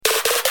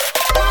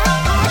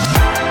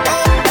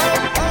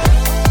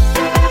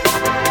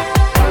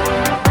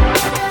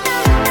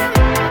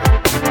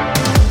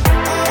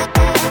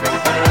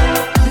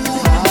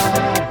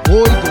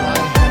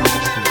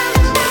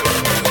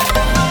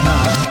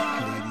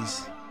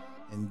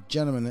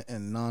gentlemen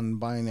and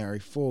non-binary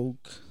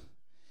folk,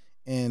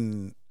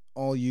 and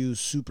all you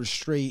super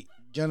straight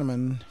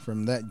gentlemen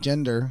from that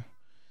gender,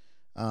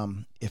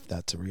 if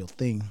that's a real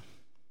thing.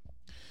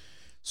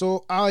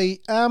 So I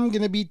am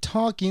gonna be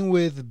talking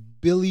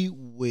with Billy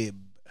Wibb.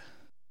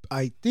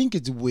 I think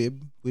it's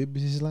Wibb. Wibb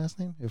is his last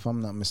name, if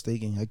I'm not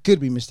mistaken. I could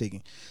be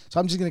mistaken. So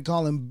I'm just gonna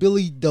call him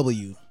Billy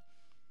W.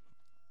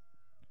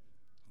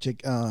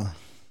 Check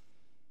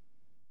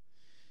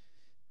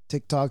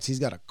TikToks. He's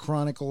got a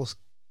Chronicles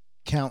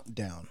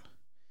countdown.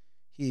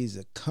 He's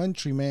a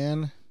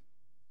countryman,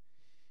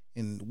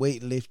 and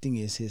weightlifting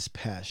is his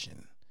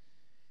passion.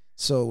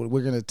 So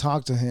we're gonna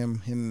talk to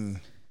him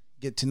and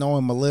get to know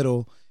him a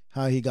little,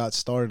 how he got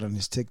started on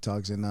his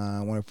TikToks, and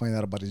I want to find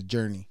out about his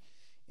journey.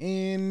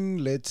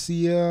 And let's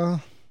see where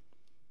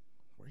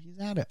he's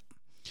at. Let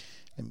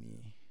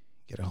me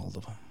get a hold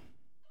of him.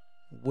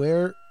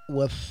 Where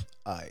was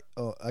I?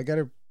 Oh, I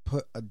gotta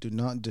put a do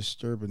not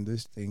disturb in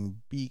this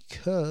thing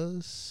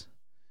because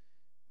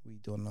we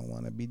do not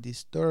want to be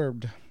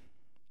disturbed.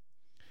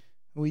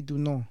 We do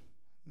not.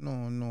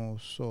 No,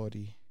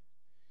 sorry.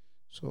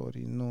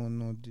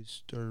 No,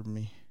 disturb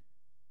me.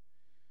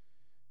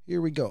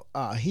 Here we go.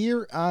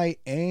 Here I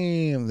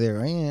am.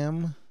 There I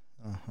am.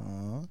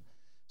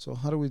 So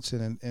how do we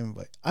send an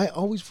invite? I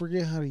always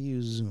forget how to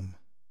use Zoom.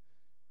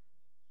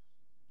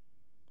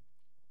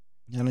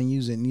 I don't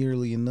use it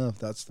nearly enough.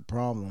 That's the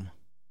problem.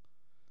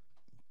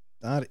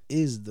 That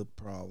is the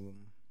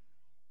problem.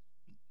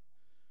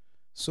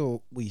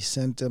 So we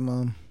sent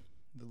him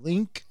the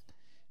link,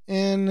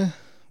 and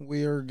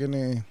we are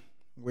gonna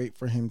wait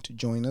for him to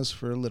join us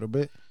for a little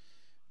bit.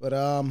 But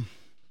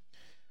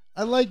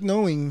I like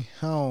knowing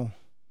how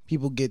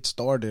people get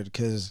started,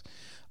 because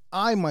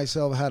I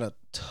myself had a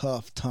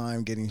tough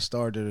time getting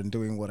started and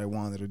doing what I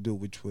wanted to do,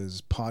 which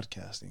was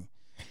podcasting.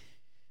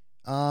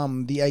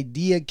 The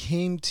idea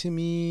came to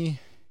me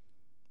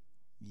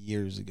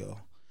years ago.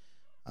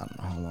 I don't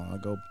know how long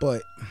ago,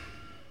 but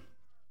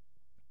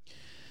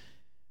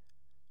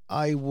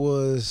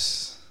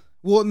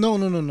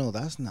no,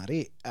 that's not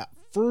it. At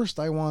first,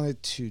 I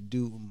wanted to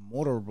do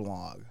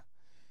motorblog,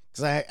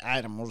 because I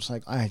had a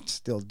motorcycle. I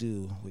still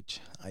do, which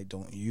I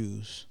don't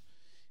use,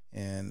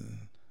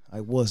 and I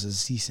was a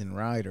seasoned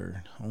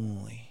rider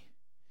only.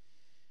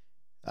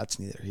 That's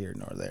neither here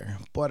nor there.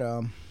 But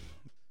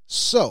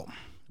so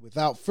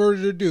without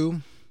further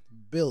ado,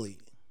 Billy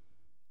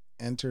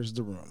enters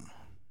the room.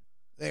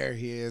 There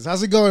he is.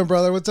 How's it going,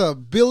 brother? What's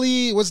up,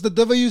 Billy? What's the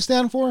W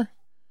stand for?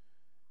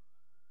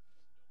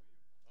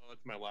 Oh,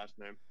 that's my last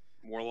name,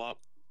 Morlop.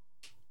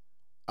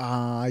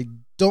 I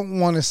don't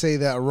want to say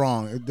that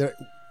wrong.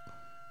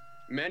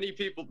 Many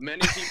people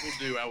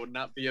do. I would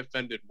not be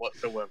offended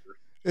whatsoever.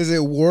 Is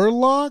it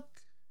Warlock?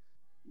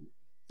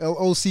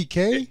 Lock?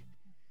 It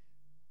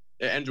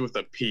ends with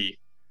a P.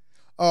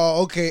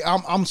 Oh, okay.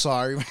 I'm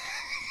sorry.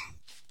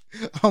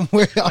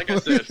 Like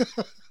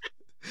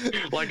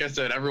I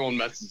said, everyone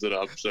messes it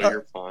up, so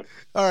you're fine.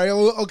 All right.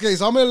 Okay,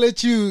 so I'm gonna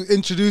let you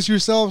introduce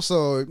yourself,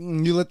 so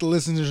you let the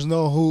listeners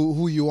know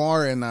who you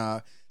are, and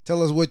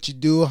tell us what you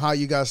do, how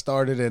you got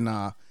started, and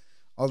all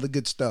the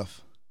good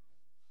stuff.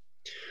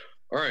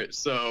 All right.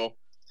 So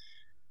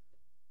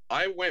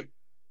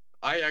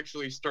I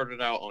actually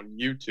started out on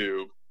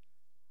YouTube.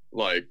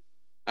 Like,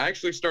 I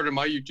actually started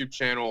my YouTube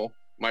channel,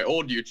 my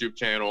old YouTube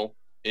channel,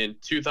 in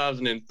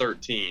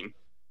 2013.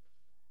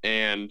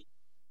 And,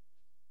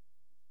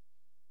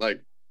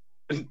 like,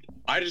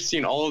 I just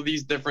seen all of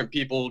these different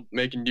people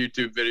making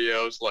YouTube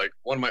videos. Like,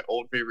 one of my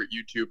old favorite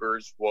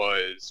YouTubers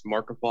was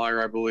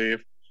Markiplier, I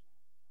believe.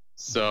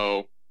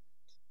 So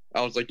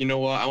I was like, you know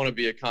what? I want to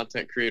be a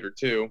content creator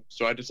too.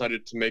 So I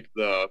decided to make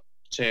the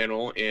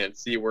channel and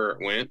see where it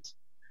went.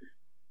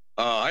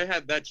 I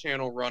had that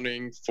channel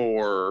running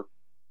for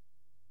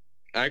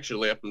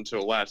actually up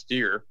until last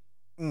year,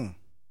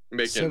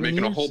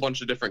 making a whole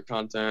bunch of different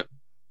content.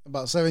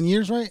 About 7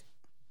 years, right?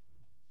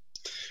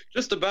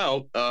 Just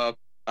about. I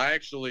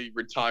actually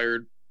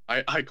retired.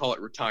 I call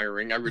it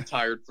retiring. I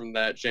retired from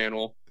that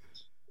channel.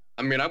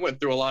 I mean, I went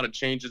through a lot of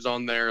changes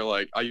on there.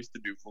 Like, I used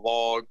to do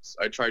vlogs.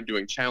 I tried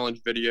doing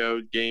challenge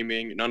videos,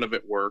 gaming. None of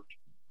it worked.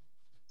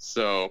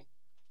 So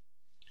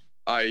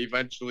I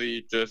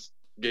eventually just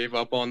gave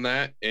up on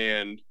that.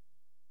 And,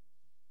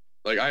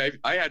 like,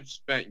 I had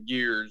spent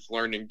years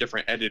learning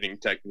different editing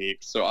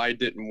techniques, so I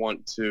didn't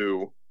want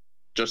to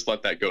just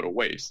let that go to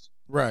waste.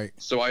 Right.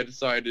 So I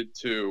decided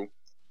to,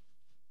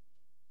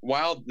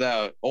 while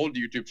the old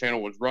YouTube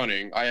channel was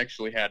running, I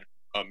actually had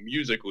a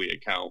Musical.ly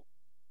account.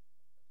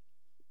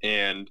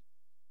 And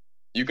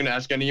you can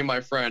ask any of my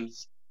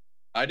friends,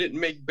 I didn't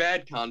make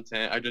bad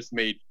content, I just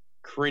made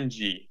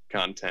cringy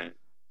content.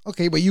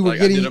 Okay, but you were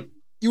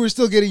you were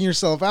still getting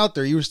yourself out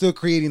there. You were still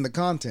creating the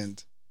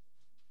content.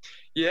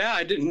 Yeah,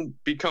 I didn't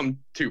become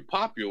too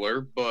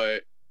popular,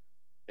 but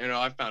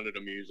I found it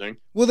amusing.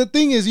 Well, the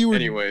thing is, you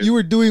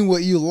were doing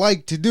what you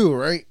like to do,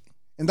 right?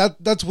 And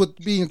that's what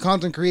being a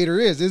content creator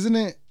is, isn't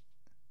it?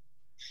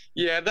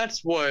 Yeah,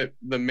 that's what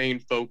the main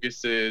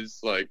focus is.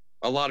 Like,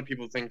 a lot of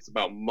people think it's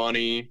about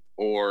money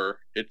or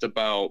it's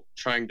about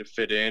trying to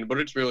fit in, but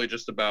it's really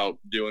just about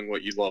doing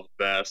what you love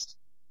best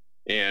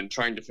and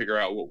trying to figure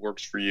out what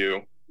works for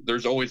you.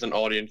 There's always an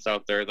audience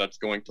out there that's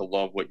going to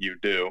love what you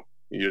do.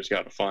 You just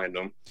got to find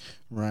them.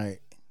 Right.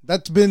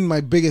 That's been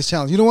my biggest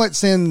challenge. You know what,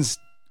 since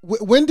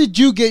when did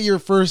you get your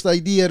first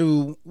idea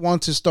to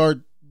want to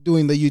start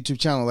doing the YouTube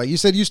channel? Like you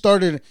said, you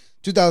started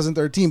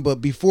 2013,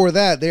 but before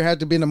that, there had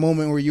to be a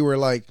moment where you were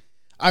like,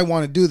 I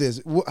want to do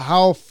this.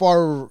 How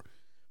far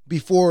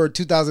before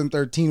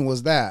 2013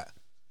 was that?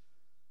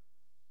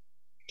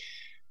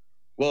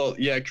 Well,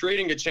 yeah,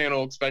 creating a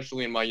channel,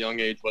 especially in my young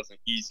age, wasn't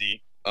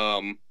easy.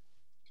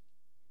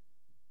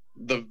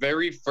 The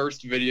very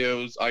first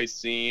videos I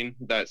seen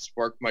that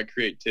sparked my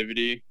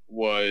creativity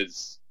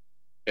was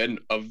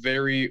a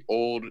very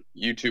old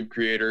YouTube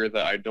creator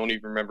that I don't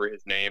even remember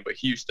his name, but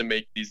he used to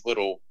make these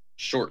little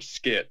short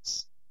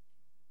skits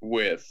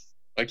with,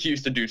 like, he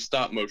used to do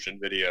stop motion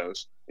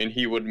videos, and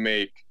he would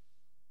make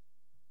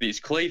these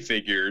clay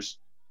figures.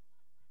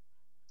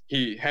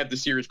 He had the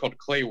series called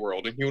Clay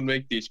World, and he would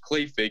make these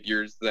clay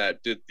figures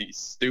that did these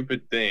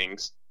stupid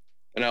things.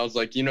 And I was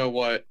like, you know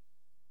what?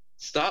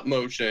 Stop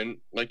motion,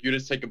 like you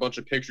just take a bunch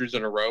of pictures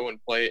in a row and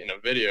play it in a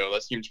video.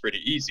 That seems pretty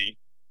easy.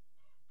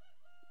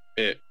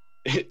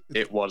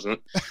 It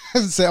wasn't.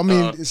 I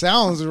mean, it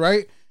sounds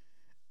right.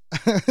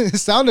 It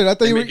sounded. I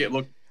thought you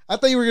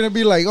were gonna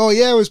be like, oh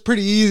yeah, it was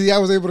pretty easy. I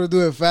was able to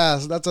do it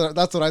fast. That's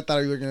what I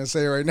thought you were gonna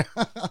say right now.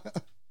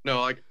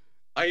 No, like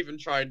I even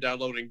tried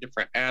downloading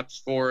different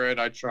apps for it.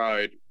 I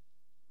tried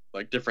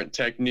like different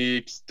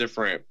techniques,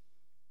 different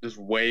just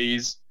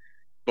ways,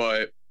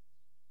 but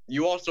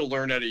you also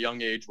learn at a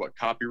young age what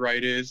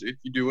copyright is if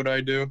you do what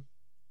I do,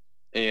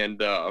 and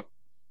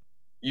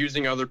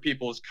using other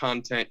people's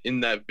content in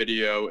that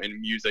video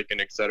and music and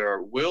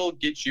etc. will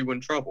get you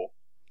in trouble.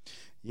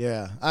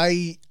 Yeah,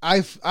 I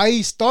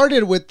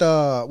started with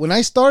the with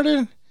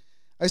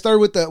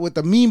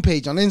the meme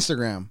page on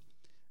Instagram.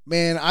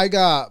 Man, I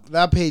got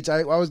that page.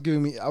 I was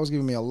giving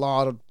me a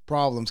lot of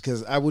problems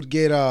because I would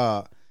get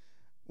I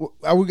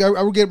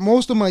would get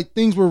most of my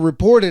things were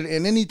reported,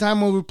 and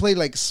anytime I would play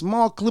like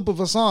small clip of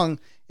a song,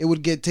 it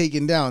would get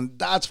taken down.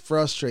 That's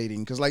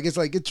frustrating because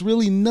it's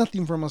really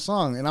nothing from a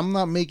song, and I'm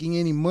not making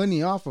any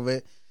money off of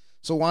it.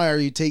 So why are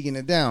you taking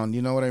it down?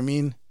 You know what I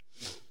mean?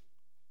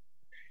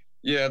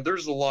 Yeah,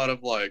 there's a lot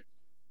of I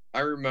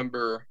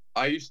remember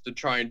I used to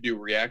try and do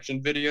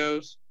reaction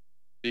videos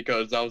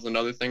because that was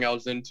another thing I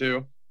was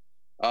into.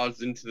 I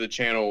was into the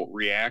channel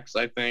Reacts,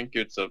 I think.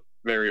 It's a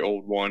very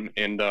old one,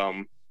 and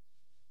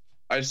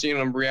I've seen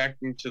them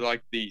reacting to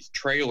these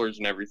trailers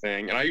and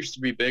everything, and I used to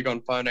be big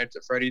on Five Nights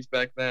at Freddy's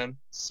back then,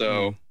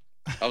 so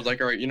I was like,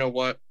 all right, you know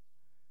what?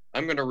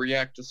 I'm going to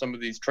react to some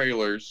of these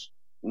trailers,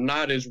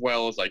 not as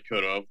well as I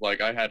could have.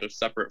 Like, I had a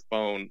separate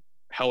phone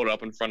held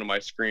up in front of my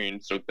screen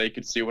so they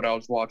could see what I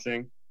was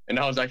watching, and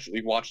I was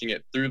actually watching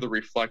it through the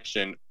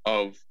reflection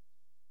of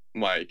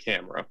my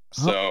camera.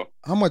 So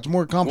how much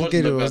more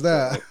complicated was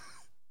that?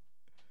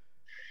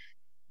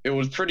 It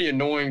was pretty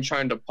annoying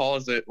trying to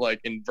pause it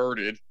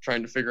inverted,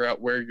 trying to figure out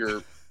where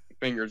your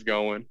finger's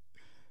going.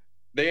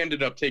 They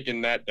ended up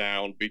taking that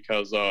down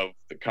because of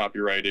the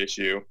copyright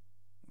issue.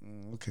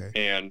 Okay.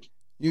 And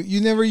you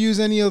never use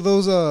any of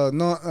those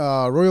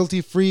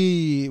royalty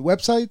free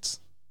websites?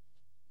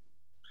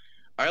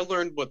 I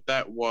learned what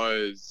that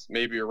was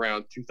maybe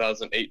around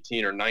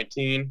 2018 or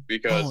 19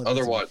 because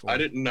otherwise I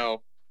didn't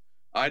know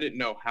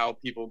how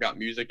people got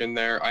music in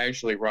there. I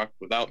actually rocked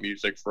without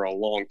music for a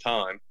long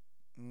time.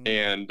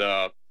 And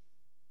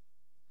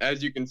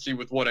as you can see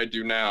with what I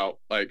do now,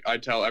 I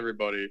tell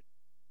everybody,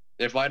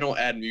 if I don't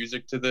add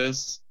music to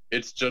this,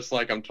 it's just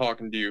like I'm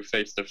talking to you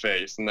face to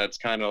face. And that's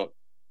kind of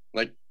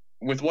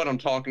with what I'm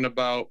talking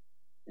about,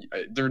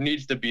 there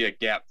needs to be a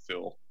gap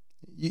fill.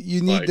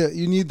 You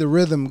need the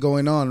rhythm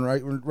going on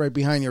right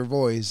behind your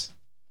voice.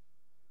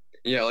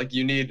 Yeah,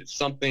 you need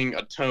something,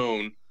 a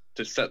tone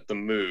to set the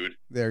mood.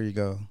 There you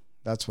go.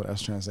 That's what I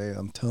was trying to say.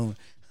 I'm tone.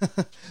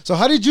 So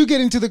how did you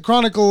get into the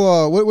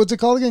Chronicle? What's it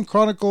called again?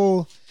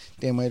 Chronicle.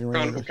 Damn, I didn't write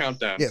it. Chronicle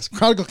Countdown. Yes,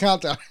 Chronicle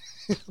Countdown.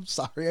 I'm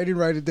sorry, I didn't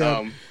write it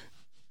down.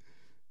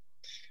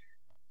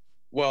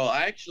 Well,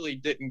 I actually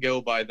didn't go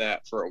by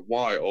that for a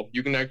while.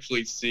 You can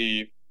actually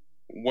see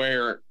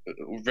where,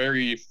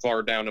 very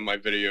far down in my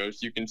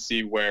videos, you can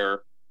see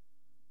where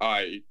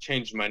I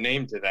changed my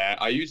name to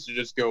that. I used to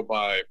just go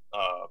by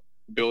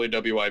Billy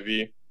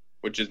WIV,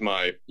 which is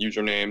my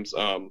usernames.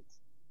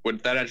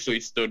 What that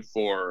actually stood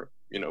for,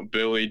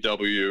 Billy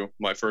W,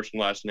 my first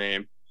and last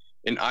name,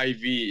 and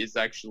IV is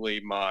actually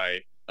my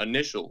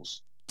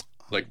initials,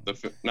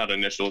 not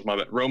initials, my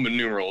bad, Roman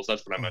numerals.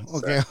 That's what I meant to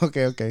say.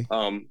 Okay.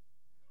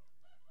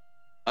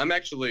 I'm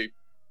actually,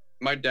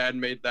 my dad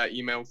made that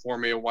email for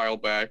me a while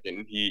back,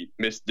 and he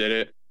misdid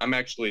it. I'm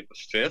actually the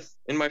fifth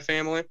in my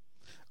family.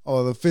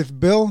 Oh, the fifth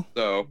Bill?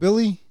 So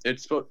Billy?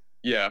 It's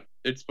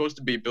supposed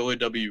to be Billy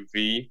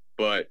WV,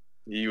 but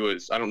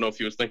I don't know if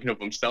he was thinking of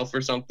himself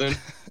or something.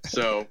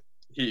 So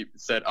he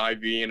said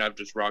IV, and I've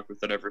just rocked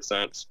with it ever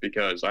since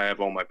because I have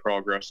all my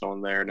progress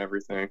on there and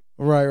everything.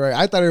 Right.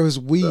 I thought it was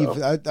Weave.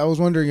 So, I was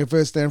wondering if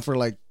it stand for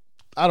like,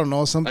 I don't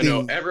know, something. I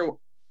know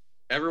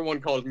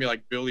everyone calls me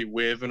like Billy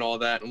Wiv and all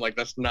that. I'm like,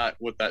 that's not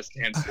what that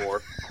stands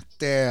for.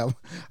 Damn,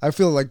 I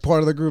feel like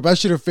part of the group. I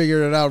should have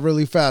figured it out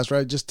really fast,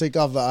 right? Just take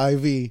off the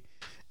IV,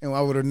 and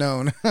I would have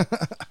known.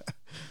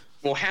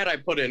 Well, had I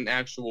put it in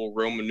actual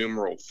Roman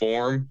numeral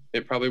form,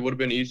 it probably would have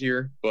been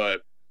easier,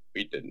 but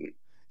we didn't.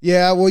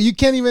 Yeah, well, you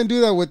can't even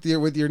do that with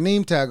your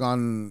name tag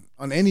on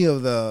any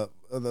of the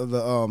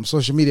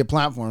social media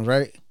platforms,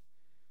 right?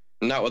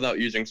 Not without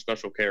using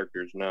special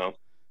characters, no.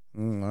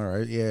 All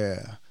right,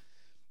 yeah,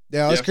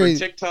 that's crazy.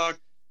 For TikTok,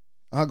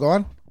 Go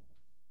on.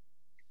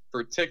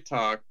 For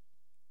TikTok,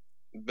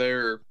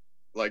 they're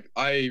like,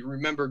 I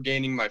remember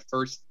gaining my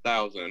first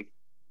 1,000,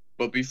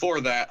 but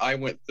before that, I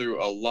went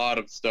through a lot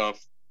of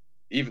stuff.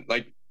 Even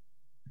like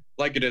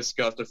I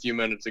discussed a few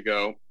minutes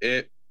ago,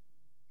 it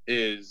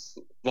is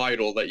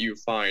vital that you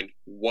find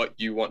what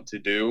you want to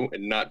do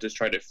and not just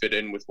try to fit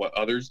in with what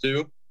others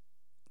do.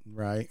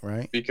 Right.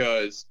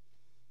 Because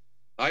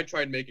I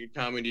tried making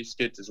comedy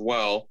skits as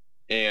well,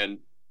 and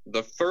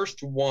the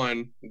first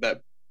one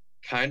that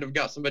kind of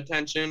got some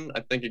attention,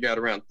 I think it got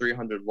around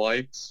 300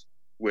 likes,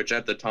 which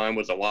at the time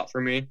was a lot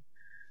for me,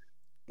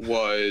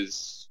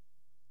 was,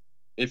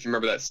 if you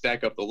remember that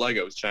Stack Up the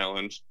Legos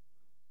challenge.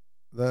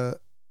 I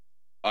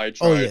tried.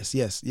 Oh,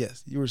 yes.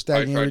 You were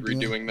stacking I tried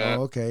everything. redoing that.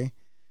 Oh, okay.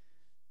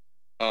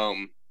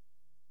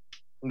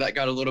 That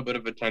got a little bit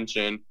of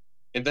attention.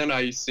 And then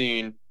I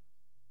seen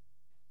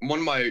one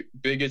of my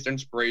biggest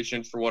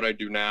inspirations for what I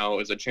do now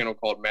is a channel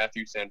called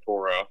Matthew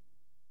Santoro.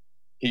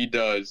 He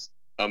does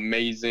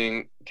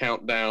amazing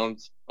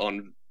countdowns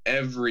on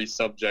every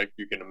subject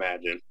you can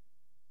imagine.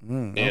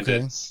 Okay.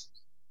 And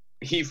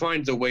he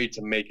finds a way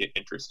to make it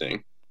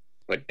interesting,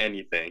 like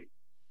anything.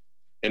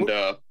 And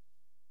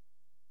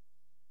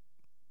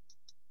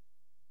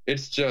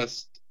it's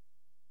just,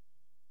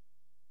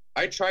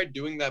 I tried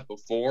doing that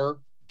before.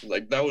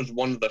 Like, that was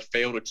one of the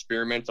failed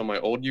experiments on my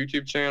old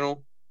YouTube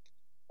channel.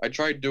 I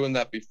tried doing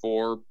that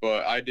before,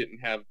 but I didn't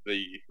have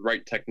the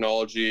right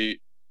technology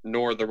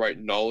nor the right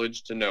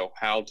knowledge to know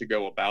how to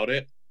go about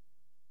it.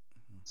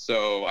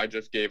 So I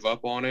just gave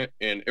up on it,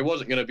 and it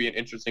wasn't going to be an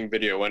interesting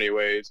video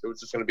anyways. It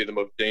was just going to be the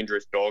most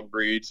dangerous dog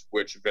breeds,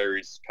 which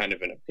varies kind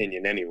of in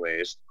opinion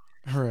anyways.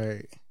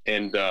 Right.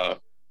 And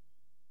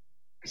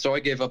so I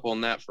gave up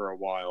on that for a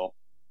while.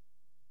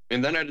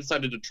 And then I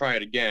decided to try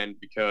it again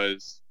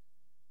because,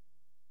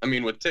 I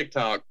mean, with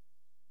TikTok,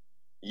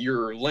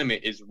 your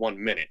limit is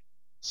 1 minute.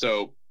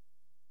 So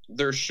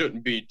there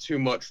shouldn't be too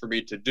much for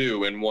me to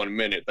do in 1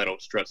 minute that'll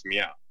stress me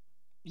out.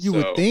 You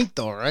would think,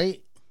 though,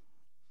 right?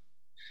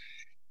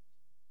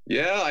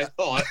 Yeah, I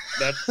thought.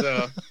 That's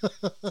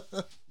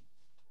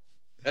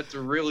a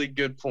really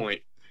good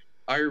point.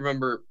 I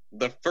remember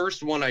the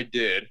first one I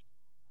did,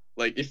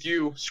 like, if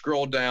you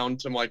scroll down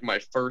to, like, my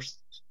first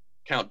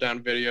countdown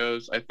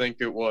videos, I think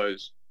it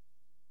was,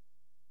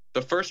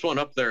 the first one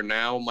up there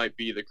now might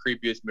be the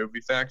creepiest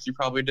movie facts you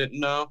probably didn't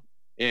know.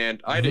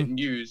 And I didn't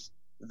use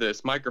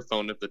this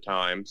microphone at the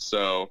time,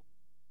 so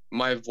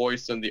my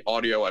voice and the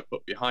audio I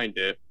put behind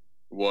it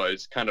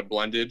was kind of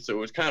blended, so it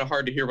was kind of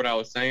hard to hear what I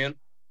was saying.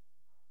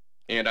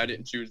 And I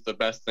didn't choose the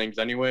best things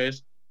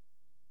anyways.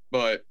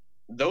 But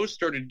those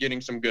started getting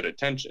some good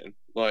attention.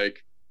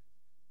 Like,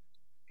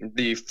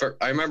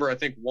 I remember, I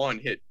think one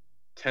hit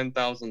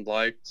 10,000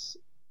 likes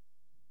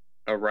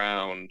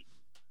around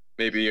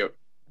maybe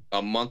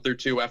a month or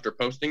two after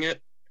posting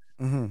it.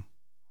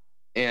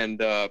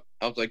 And I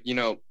was like,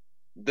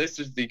 this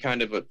is the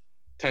kind of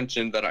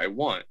attention that I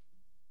want.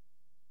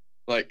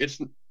 Like,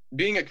 it's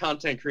being a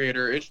content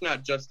creator. It's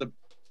not just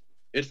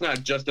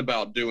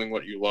about doing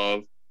what you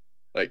love.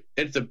 Like,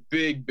 it's a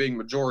big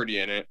majority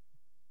in it,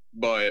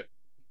 but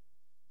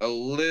a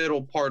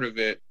little part of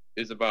it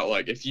is about,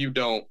 like, you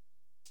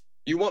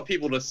want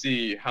people to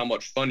see how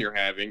much fun you're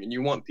having, and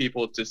you want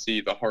people to see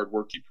the hard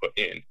work you put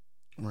in.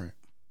 Right.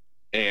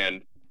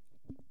 And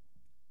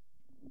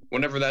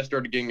whenever that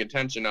started getting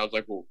attention, I was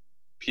like, well,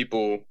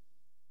 people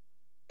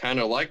kind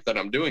of like that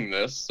I'm doing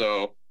this,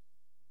 so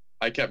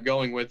I kept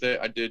going with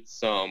it. I did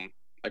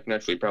I can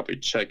actually probably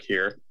check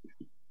here.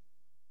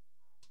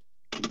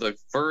 The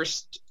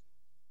first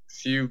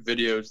few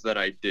videos that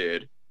I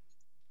did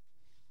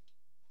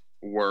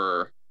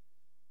were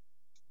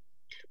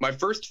my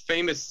first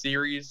famous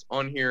series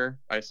on here.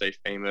 I say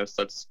famous,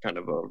 that's kind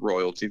of a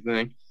royalty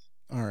thing.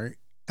 All right.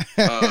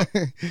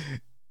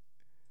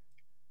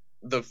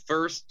 The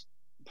first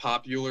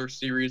popular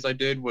series I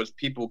did was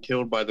People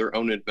Killed by Their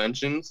Own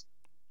Inventions,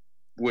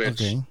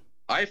 which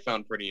I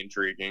found pretty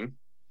intriguing.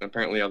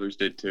 Apparently others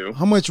did too.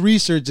 How much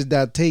research did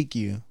that take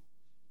you?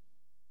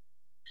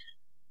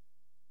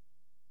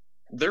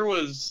 There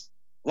was,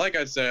 like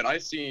I said, I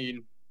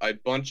seen a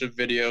bunch of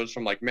videos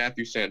from like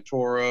Matthew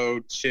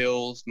Santoro,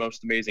 Chills,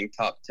 Most Amazing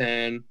Top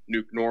 10,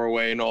 Nuke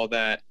Norway, and all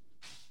that.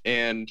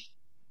 And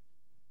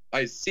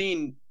I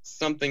seen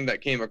something that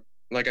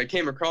I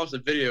came across a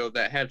video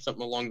that had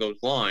something along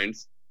those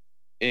lines.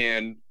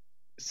 And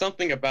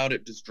something about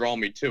it just draw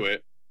me to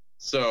it.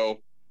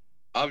 So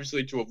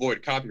obviously to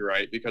avoid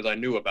copyright, because I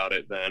knew about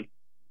it then,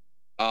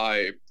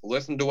 I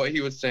listened to what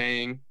he was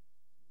saying.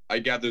 I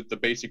gathered the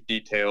basic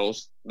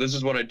details. This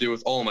is what I do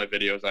with all of my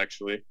videos,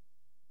 actually.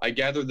 I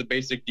gathered the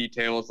basic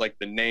details, like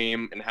the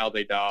name and how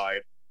they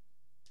died.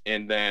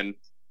 And then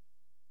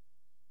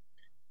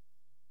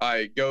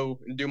I go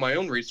and do my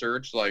own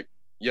research. Like,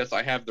 yes,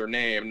 I have their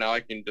name. Now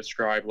I can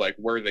describe, like,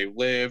 where they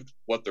lived,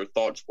 what their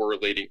thoughts were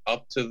leading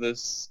up to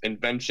this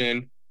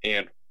invention,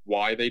 and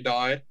why they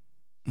died.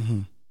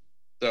 Mm-hmm.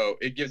 So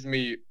it gives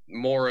me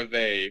more of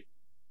a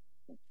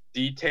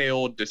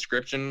detailed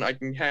description I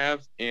can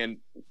have, and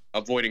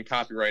avoiding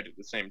copyright at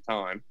the same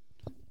time.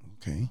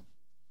 Okay.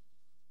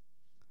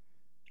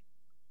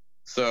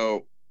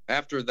 So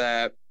after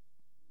that,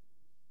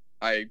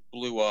 I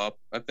blew up.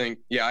 I think,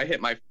 yeah, I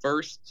hit my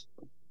first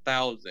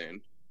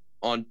 1,000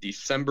 on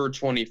December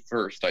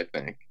 21st, I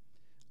think.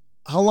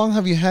 How long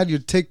have you had your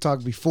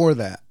TikTok before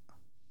that?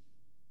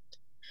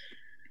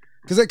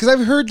 Because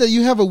I've heard that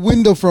you have a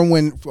window from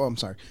when. Oh, I'm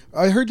sorry.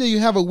 I heard that you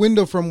have a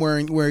window from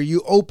where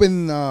you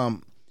open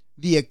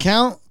the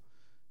account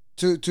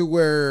to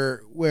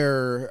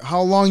where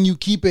how long you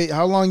keep it,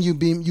 how long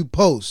you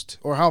post,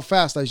 or how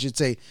fast I should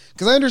say.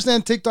 Because I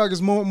understand TikTok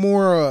is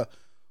more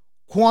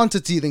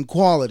quantity than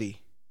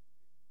quality.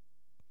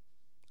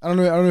 I don't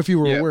know if you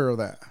were aware of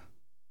that.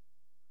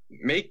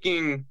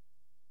 Making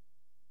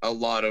a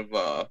lot of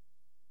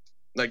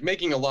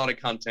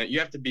content, you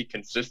have to be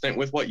consistent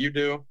with what you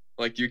do.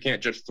 Like, you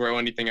can't just throw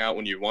anything out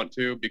when you want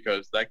to,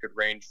 because that could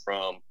range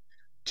from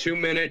 2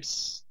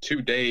 minutes,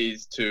 2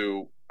 days,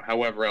 to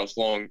however else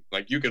long.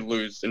 Like, you could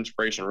lose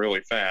inspiration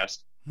really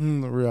fast.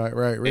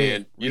 Right.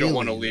 And you don't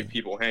want to leave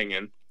people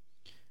hanging.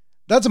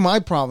 That's my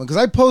problem, because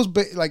I post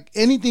like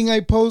anything I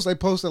post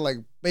it like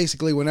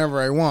basically whenever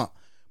I want.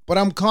 But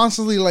I'm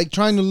constantly like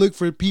trying to look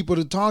for people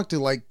to talk to.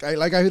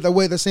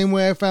 The same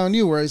way I found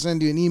you, where I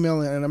send you an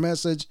email and a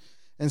message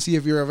and see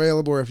if you're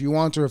available, or if you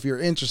want to, or if you're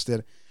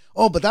interested.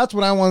 Oh, but that's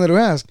what I wanted to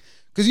ask,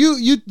 because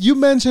you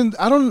mentioned,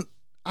 I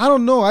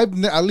don't know,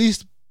 at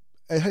least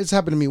it's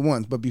happened to me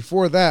once, but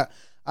before that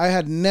I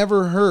had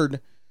never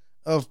heard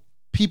of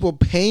people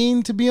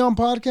paying to be on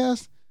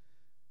podcast.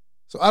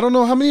 So I don't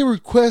know, how many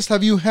requests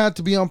have you had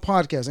to be on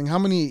podcasting? How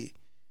many?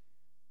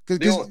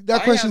 Because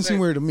that question seemed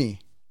weird to me.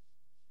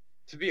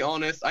 To be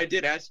honest, I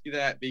did ask you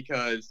that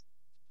because,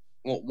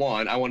 well,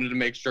 one, I wanted to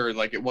make sure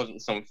like it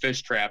wasn't some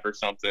fish trap or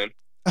something.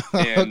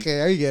 And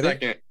okay, I get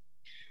it.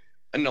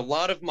 And a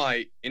lot of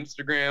my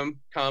Instagram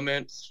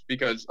comments,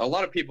 because a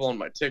lot of people on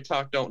my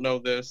TikTok don't know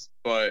this,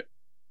 but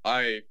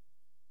I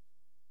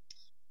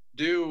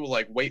do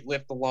like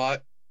weightlift a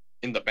lot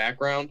in the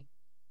background.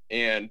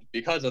 And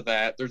because of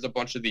that, there's a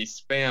bunch of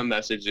these spam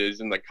messages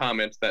in the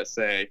comments that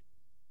say,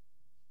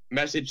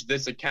 message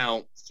this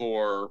account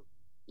for,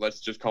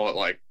 let's just call it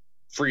like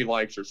free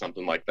likes or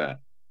something like that.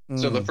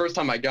 So the first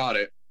time I got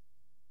it,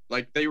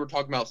 like they were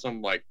talking about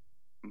some like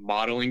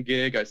modeling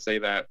gig. I say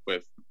that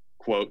with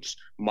quotes,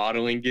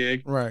 modeling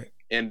gig. Right.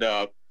 And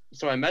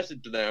so I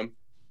messaged them,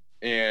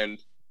 and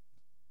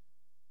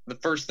the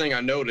first thing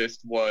I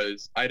noticed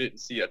was I didn't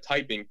see a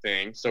typing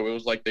thing. So it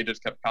was like they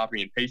just kept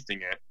copying and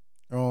pasting it.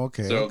 Oh,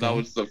 okay. So that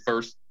was the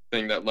first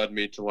thing that led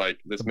me to like,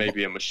 this may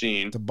be a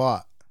machine. The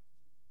bot.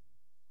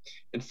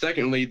 And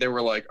secondly, they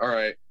were like, all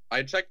right,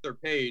 I checked their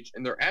page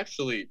and they're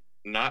actually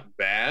not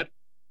bad.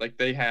 Like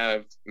they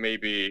have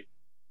maybe,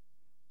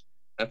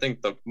 I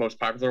think the most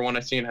popular one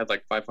I've seen had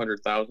like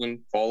 500,000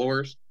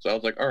 followers. So I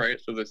was like, all right,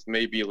 so this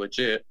may be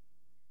legit.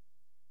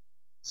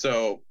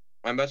 So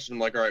I messaged them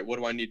like, all right, what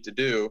do I need to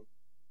do?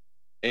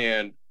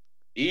 And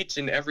each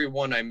and every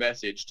one I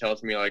message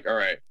tells me like, all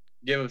right,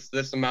 give us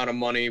this amount of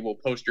money. We'll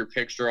post your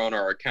picture on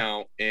our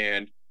account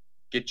and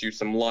get you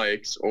some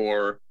likes.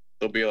 Or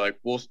they'll be like,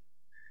 well,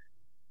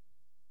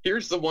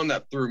 here's the one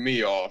that threw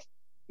me off.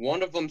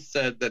 One of them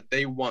said that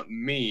they want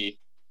me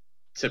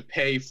to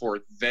pay for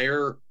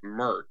their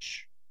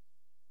merch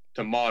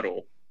to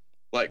model.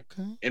 Like,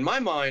 in my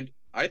mind,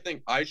 I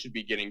think I should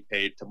be getting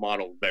paid to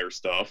model their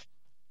stuff.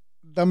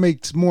 That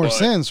makes more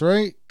sense,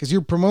 right? Because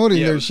you're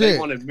promoting their shit.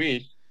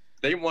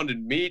 They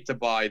wanted me to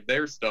buy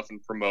their stuff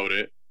and promote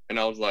it. And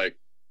I was like,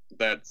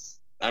 I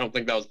don't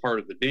think that was part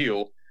of the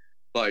deal.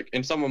 Like,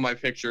 in some of my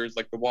pictures,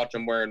 like the watch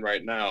I'm wearing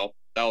right now,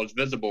 that was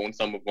visible in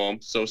some of them.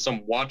 So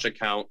some watch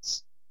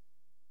accounts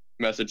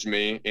messaged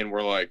me and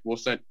were like,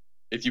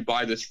 if you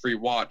buy this free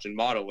watch and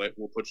model it,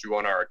 we'll put you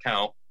on our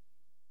account.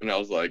 And I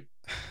was like,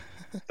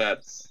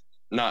 that's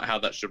not how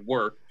that should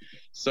work.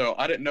 So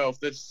I didn't know if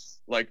this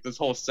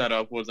whole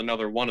setup was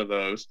another one of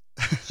those.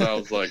 So I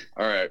was like,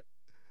 all right.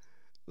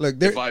 Look,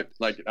 I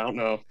don't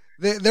know.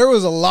 There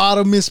was a lot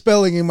of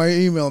misspelling in my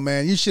email,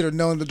 man. You should have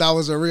known that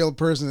was a real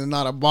person and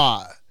not a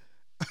bot.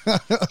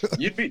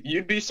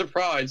 You'd be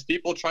surprised.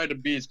 People try to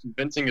be as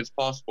convincing as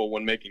possible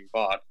when making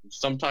bots.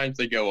 Sometimes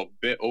they go a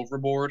bit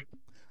overboard.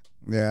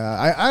 Yeah,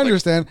 I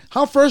understand.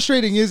 How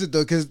frustrating is it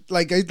though? Because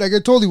like I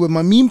told you, with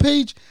my meme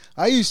page,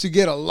 I used to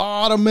get a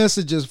lot of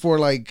messages for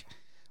like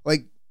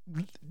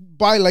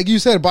buy, like you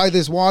said, buy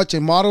this watch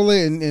and model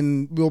it,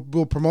 and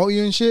we'll promote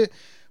you and shit.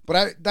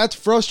 But that's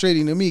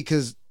frustrating to me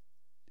because,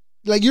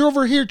 like, you're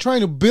over here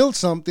trying to build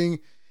something,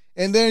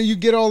 and then you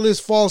get all this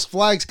false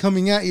flags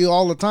coming at you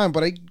all the time.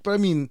 But I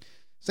mean,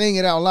 saying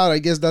it out loud, I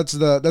guess that's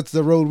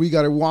the road we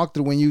got to walk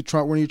through when you're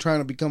trying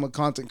to become a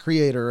content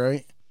creator,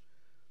 right?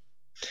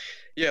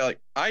 Yeah, like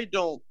I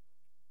don't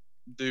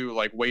do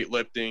like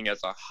weightlifting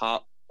as a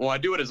hobby. Well, I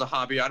do it as a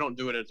hobby. I don't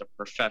do it as a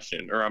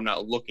profession, or I'm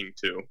not looking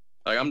to.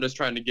 Like, I'm just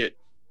trying to get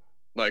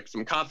like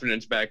some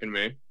confidence back in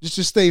me. Just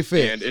to stay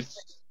fit. And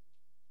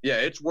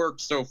it's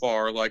worked so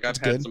far. Like, I've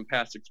had some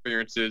past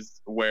experiences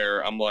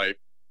where I'm like,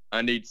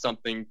 I need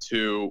something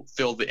to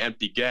fill the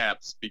empty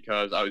gaps,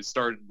 because I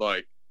started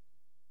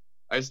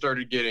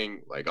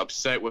getting like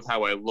upset with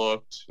how I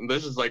looked. And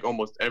this is like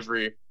almost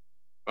every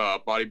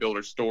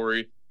bodybuilder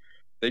story.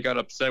 They got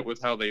upset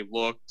with how they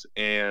looked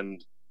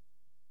and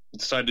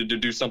decided to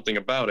do something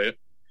about it.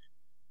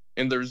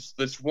 And there's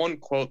this one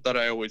quote that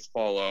I always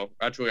follow.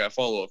 Actually, I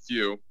follow a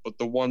few, but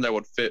the one that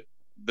would fit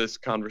this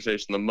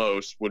conversation the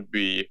most would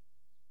be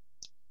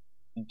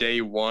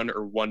day one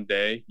or one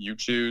day, you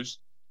choose.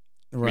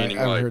 Right, meaning,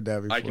 I've like, heard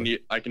that before.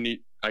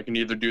 I can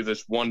either do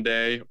this one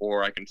day,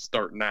 or I can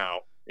start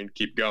now and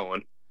keep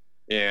going.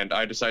 And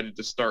I decided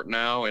to start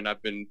now, and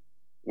I've been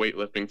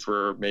weightlifting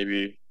for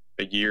maybe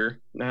a year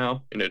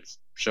now, and it's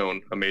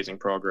shown amazing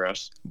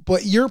progress.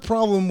 But your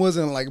problem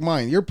wasn't like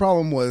mine. Your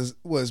problem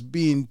was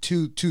being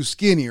too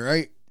skinny,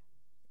 right?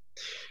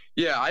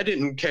 Yeah, I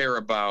didn't care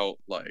about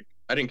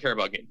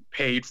getting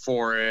paid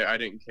for it. I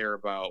didn't care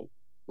about,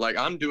 like,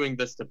 I'm doing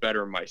this to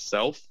better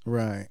myself.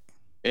 Right.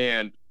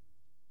 And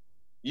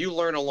you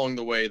learn along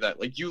the way that,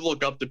 like, you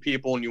look up to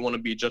people and you want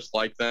to be just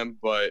like them,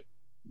 but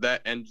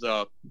that ends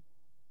up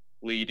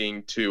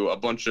leading to a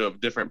bunch of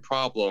different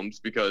problems,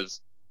 because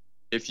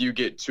if you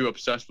get too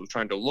obsessed with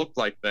trying to look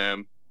like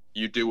them,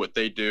 you do what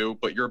they do,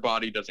 but your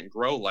body doesn't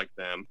grow like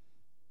them,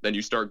 then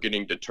you start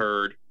getting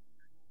deterred.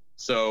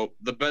 So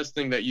the best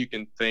thing that you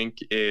can think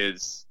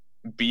is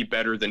be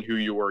better than who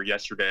you were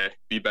yesterday.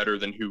 Be better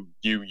than who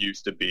you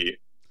used to be.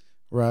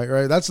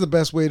 Right. That's the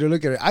best way to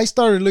look at it. I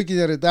started looking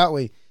at it that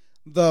way.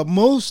 The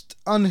most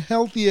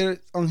unhealthy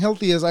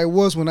as I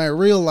was when I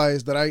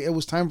realized that it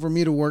was time for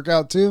me to work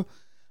out too,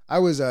 I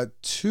was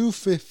at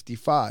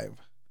 255.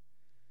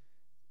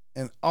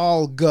 And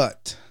all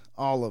gut,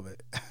 all of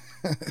it.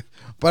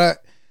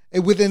 But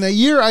within a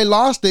year, I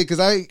lost it because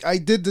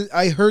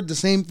I heard the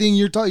same thing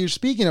you're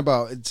speaking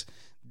about. It's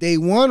day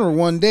one or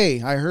one day.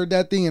 I heard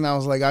that thing and I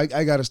was like,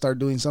 I got to start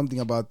doing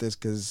something about this,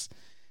 because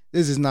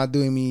this is not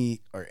doing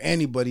me or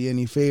anybody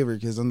any favor.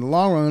 Because in the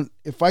long run,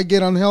 if I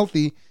get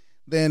unhealthy,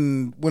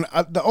 then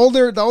the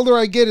older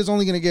I get, it's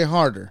only going to get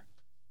harder.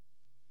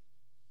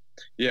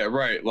 Yeah,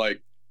 right.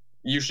 Like,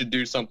 you should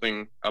do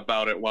something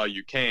about it while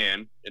you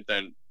can, and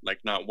then,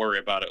 like, not worry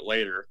about it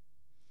later.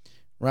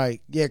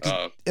 Right. Yeah,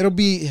 'cause it'll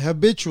be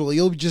habitual.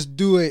 You'll just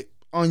do it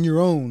on your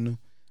own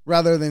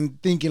rather than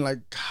thinking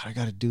like, God, I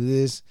got to do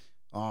this.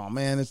 Oh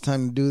man, it's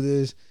time to do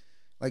this.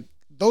 Like,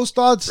 those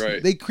thoughts,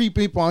 right, they creep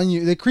up on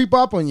you. They creep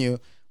up on you.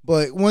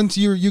 But once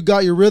you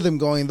got your rhythm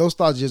going, those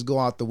thoughts just go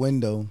out the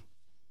window.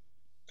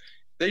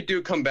 They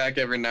do come back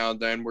every now and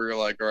then where you're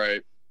like, all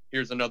right,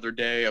 here's another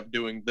day of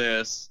doing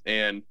this.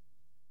 And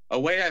a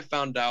way I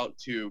found out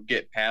to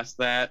get past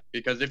that,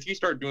 because if you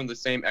start doing the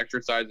same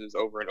exercises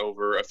over and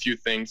over, a few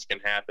things can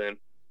happen.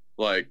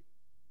 Like,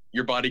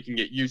 your body can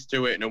get used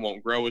to it and it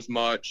won't grow as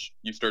much.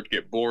 You start to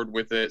get bored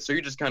with it. So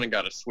you just kind of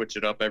got to switch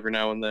it up every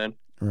now and then.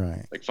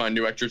 Right. Like, find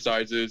new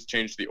exercises,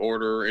 change the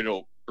order.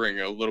 It'll bring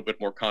a little bit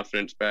more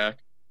confidence back.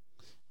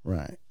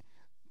 Right.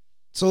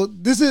 So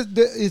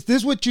is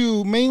this what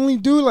you mainly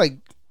do, like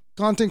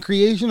content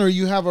creation, or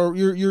you have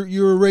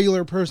you're a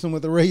regular person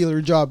with a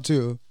regular job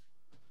too?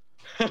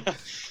 I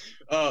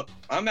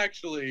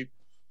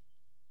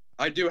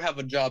do have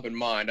a job in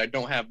mind. I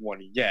don't have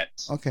one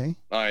yet. Okay.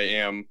 I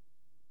am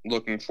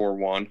looking for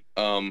one.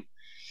 A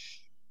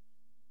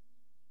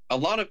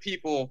lot of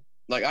people,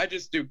 like, I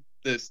just do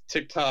this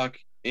TikTok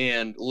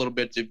and a little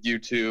bits of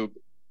YouTube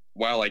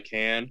while I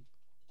can.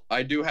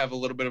 I do have a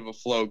little bit of a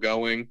flow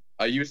going.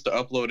 I used to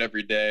upload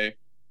every day,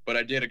 but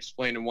I did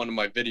explain in one of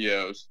my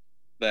videos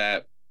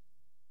that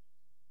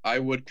I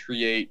would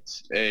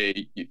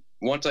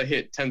once I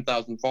hit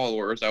 10,000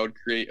 followers, I would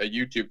create a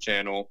YouTube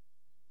channel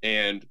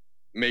and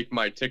make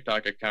my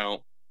TikTok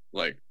account,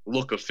 like,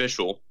 look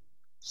official.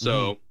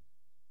 So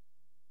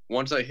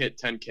once I hit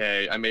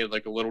 10K, I made,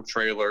 like, a little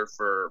trailer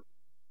for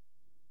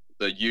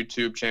the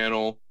YouTube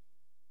channel.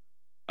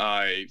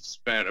 I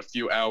spent a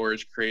few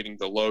hours creating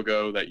the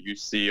logo that you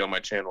see on my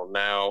channel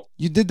now.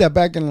 You did that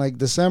back in, like,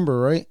 December,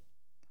 right?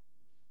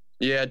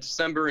 Yeah,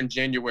 December and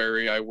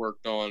January I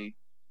worked on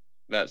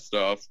that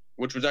stuff,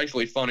 which was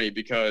actually funny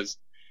because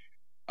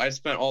I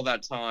spent all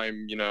that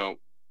time,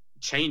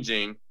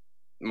 changing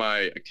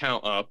my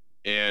account up,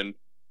 and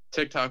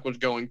TikTok was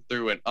going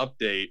through an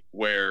update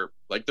where,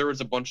 like, there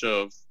was a bunch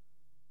of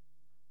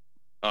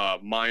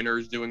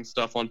minors doing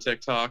stuff on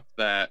TikTok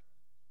that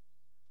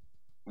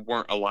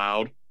weren't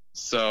allowed.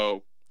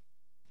 So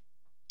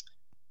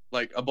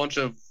like a bunch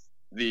of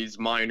these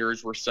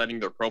minors were setting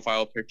their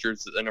profile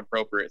pictures as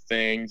inappropriate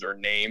things or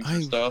names and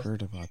I've stuff.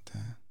 heard about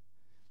that.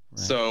 Right.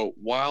 So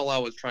while I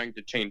was trying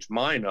to change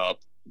mine up,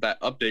 that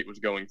update was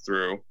going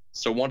through.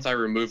 So once I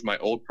removed my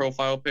old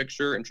profile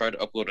picture and tried to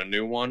upload a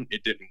new one,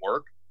 it didn't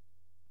work.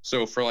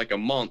 So for like a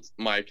month,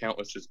 my account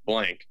was just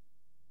blank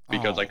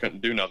because I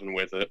couldn't do nothing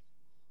with it.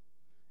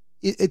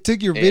 It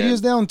took your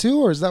videos down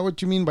too, or is that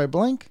what you mean by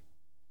blank?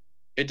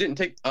 It didn't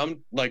take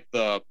like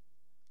the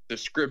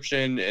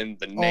description and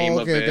the name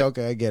of it.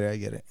 Okay, I get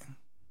it.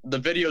 The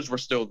videos were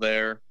still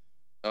there,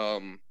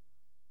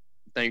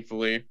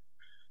 thankfully.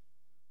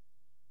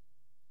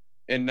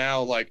 And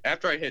now, like,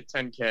 after I hit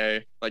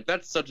 10K, like,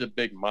 that's such a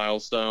big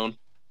milestone.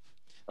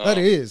 That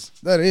is.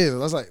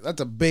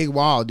 That's a big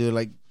wow, dude.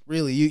 Like,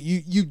 really,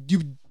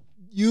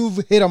 you've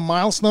hit a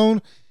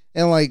milestone,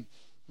 and like,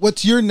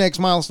 what's your next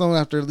milestone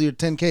after your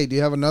 10K? Do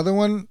you have another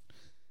one?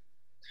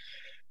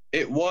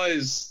 It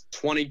was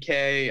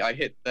 20K. I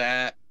hit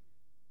that,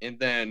 and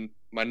then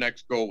my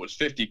next goal was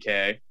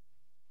 50K.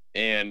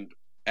 And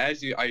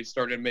as I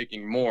started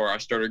making more, I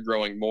started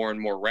growing more and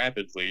more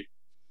rapidly.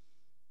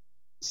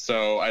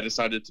 So I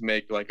decided to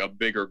make like a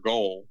bigger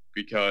goal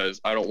because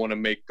I don't want to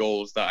make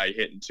goals that I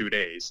hit in 2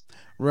 days.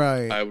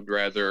 Right. I would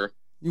rather.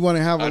 You want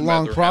to have a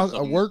long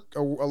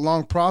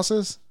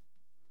process?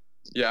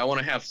 Yeah, I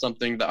want to have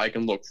something that I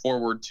can look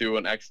forward to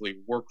and actually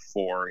work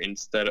for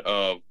instead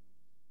of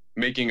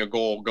making a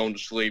goal, going to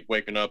sleep,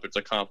 waking up, it's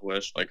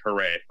accomplished, like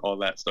hooray, all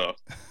that stuff.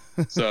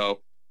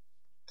 So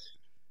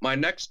my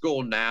next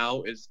goal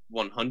now is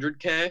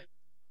 100K.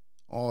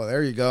 Oh,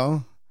 there you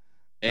go.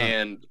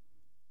 And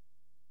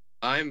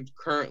I'm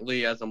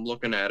currently, as I'm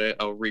looking at it,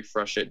 I'll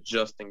refresh it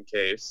just in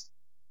case.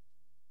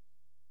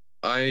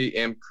 I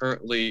am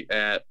currently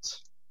at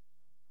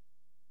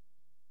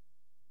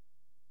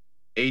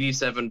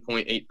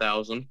 87.8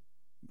 thousand.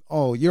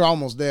 Oh, you're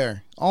almost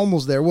there.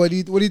 Almost there. What do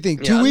you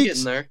think? 2 I'm weeks?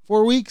 getting there.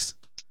 4 weeks?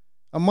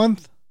 A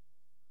month?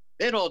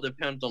 It all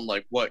depends on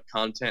like what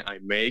content I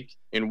make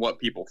and what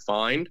people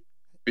find,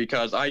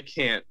 because I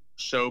can't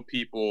show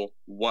people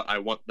what I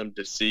want them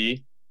to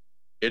see.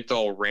 It's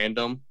all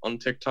random on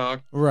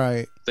TikTok.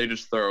 Right. They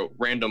just throw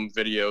random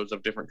videos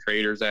of different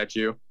creators at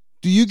you.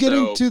 Do you get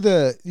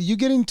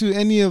into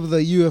any of the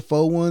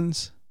UFO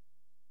ones?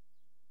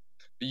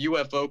 The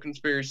UFO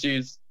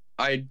conspiracies,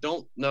 I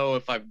don't know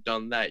if I've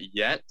done that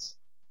yet.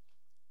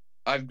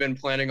 I've been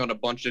planning on a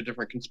bunch of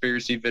different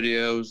conspiracy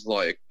videos.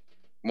 Like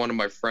one of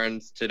my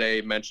friends today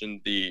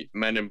mentioned the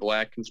Men in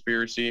Black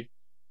conspiracy.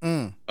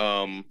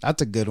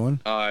 That's a good one.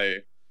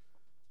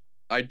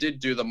 I did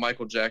do the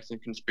Michael Jackson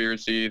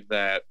conspiracy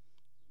that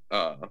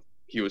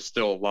he was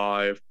still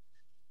alive,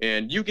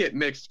 and you get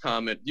mixed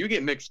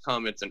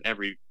comments in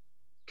every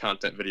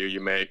content video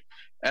you make,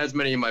 as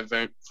many of my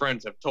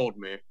friends have told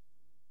me.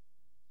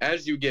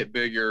 As you get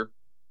bigger,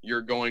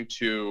 you're going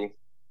to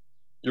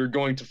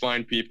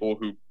find people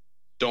who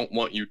don't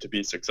want you to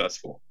be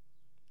successful.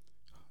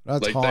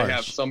 That's like harsh. They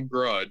have some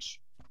grudge.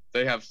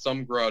 They have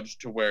some grudge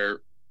to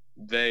where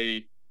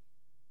they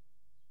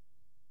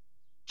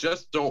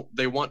just don't.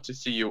 They want to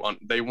see you on.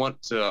 They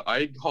want to.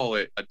 I call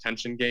it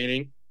attention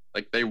gaining.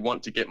 Like they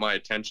want to get my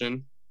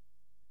attention.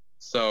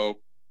 So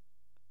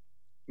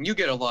you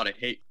get a lot of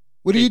hate.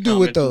 What do you do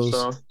with those?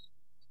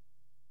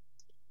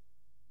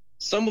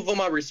 Some of them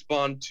I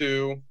respond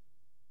to.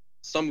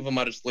 Some of them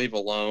I just leave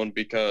alone,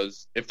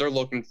 because if they're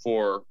looking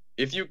for,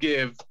 if you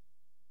give,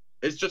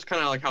 it's just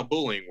kind of like how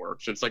bullying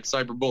works. It's like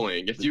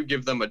cyberbullying. If you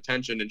give them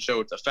attention and show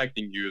it's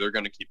affecting you, they're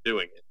going to keep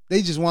doing it.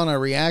 They just want a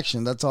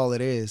reaction. That's all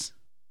it is.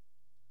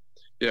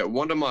 Yeah,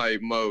 one of my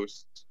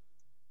most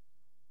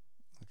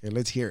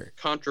let's hear it.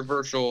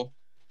 Controversial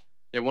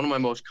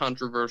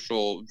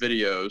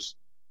videos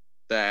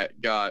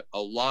that got a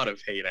lot of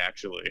hate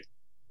actually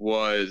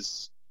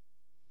was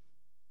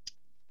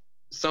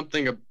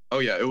something.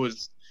 It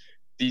was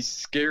the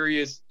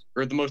scariest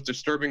or the most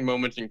disturbing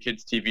moments in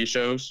kids' TV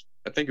shows.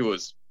 I think it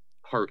was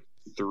part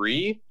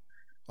 3.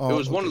 It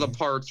was one of the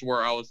parts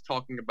where I was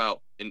talking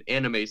about an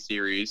anime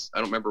series. I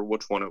don't remember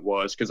which one it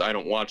was because I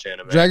don't watch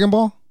anime. Dragon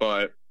Ball?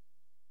 But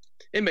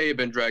it may have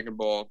been Dragon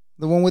Ball.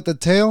 The one with the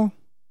tail?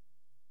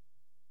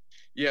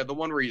 Yeah, the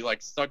one where you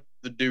like suck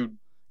the dude.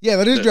 Yeah,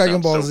 that is Dragon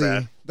Ball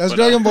Z. That's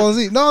Dragon Ball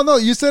Z. No,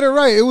 you said it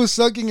right. It was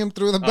sucking him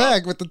through the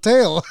back with the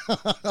tail.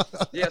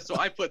 Yeah, so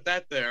I put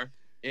that there,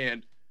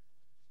 and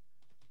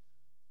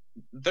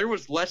there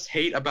was less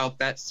hate about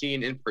that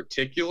scene in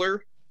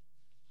particular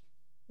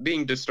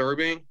being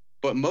disturbing,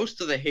 but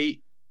most of the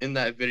hate in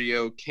that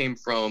video came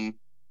from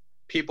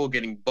people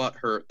getting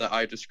butthurt that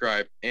I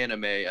described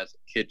anime as a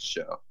kid's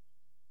show.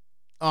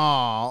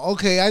 Oh,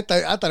 okay. I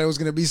thought it was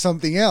gonna be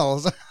something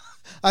else.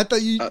 I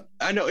thought you.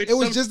 I know it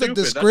was so just stupid.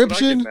 a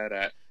description. That's what I get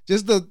mad at.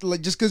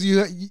 Just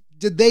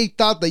because they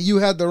thought that you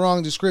had the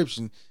wrong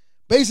description.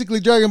 Basically,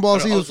 Dragon Ball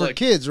Z was for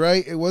kids,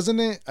 right? It wasn't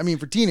it. I mean,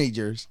 for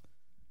teenagers.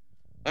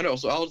 I know.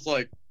 So I was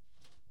like,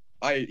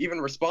 I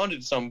even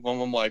responded to some of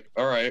them. I'm like,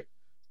 all right,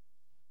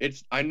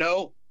 I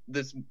know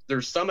this.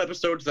 There's some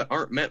episodes that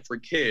aren't meant for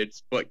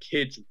kids, but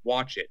kids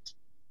watch it,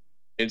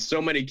 and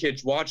so many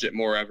kids watch it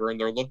moreover, and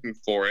they're looking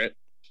for it.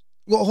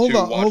 Well, hold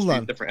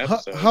on. Different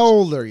episodes. How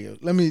old are you?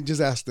 Let me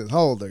just ask this. How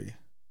old are you?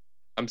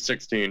 I'm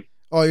 16.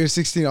 Oh, you're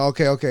 16.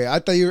 Okay. I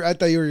thought you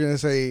were gonna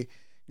say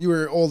you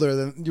were older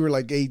than you were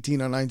like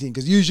 18 or 19.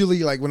 Because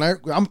usually, like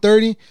I'm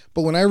 30,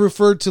 but when I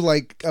refer to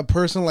like a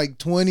person like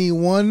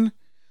 21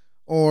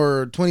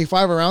 or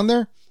 25 around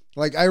there,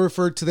 like I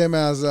refer to them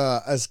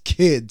as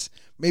kids.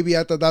 Maybe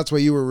I thought that's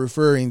what you were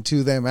referring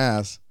to them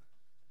as.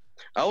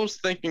 I was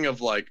thinking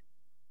of like,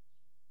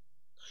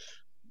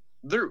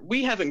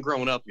 we haven't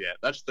grown up yet.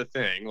 That's the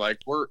thing. Like,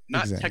 we're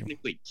not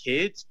technically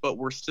kids, but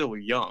we're still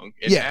young.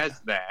 And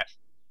as that,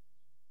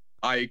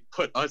 I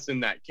put us in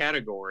that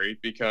category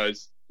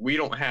because we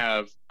don't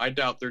have, I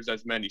doubt there's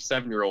as many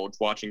 7-year-olds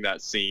watching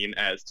that scene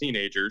as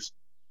teenagers.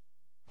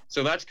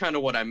 So that's kind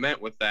of what I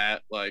meant with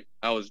that. Like,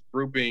 I was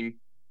grouping,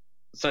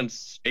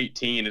 since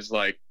 18 is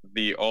like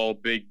the all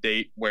big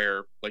date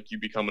where like you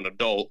become an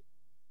adult,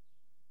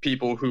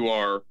 people who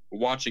are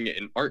watching it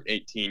and aren't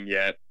 18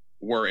 yet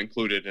were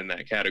included in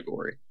that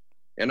category.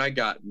 And I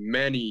got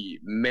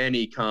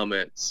many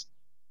comments,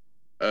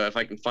 if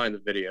I can find the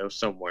video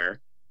somewhere,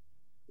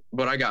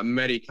 but I got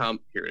many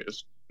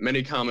comments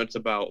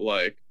about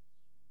like,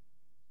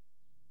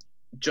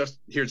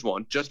 here's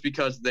one, just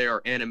because they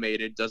are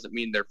animated doesn't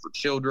mean they're for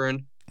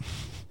children.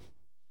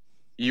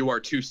 You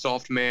are too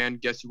soft, man.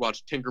 Guess you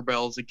watched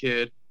Tinkerbell as a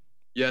kid.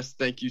 Yes,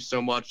 thank you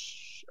so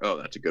much. Oh,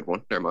 that's a good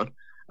one. Never mind.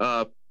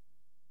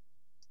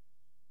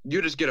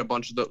 You just get a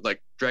bunch of the,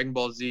 like, Dragon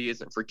Ball Z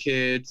isn't for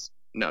kids.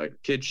 No,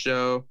 kids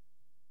show.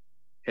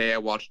 Hey, I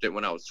watched it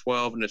when I was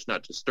 12 and it's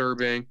not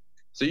disturbing.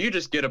 So you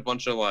just get a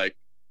bunch of, like,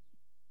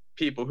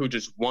 people who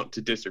just want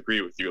to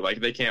disagree with you. Like,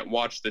 they can't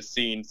watch the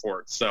scene for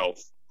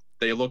itself.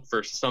 They look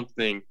for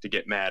something to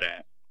get mad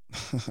at.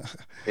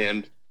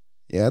 And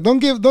don't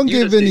give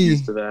any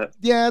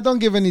don't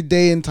give any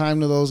day and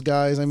time to those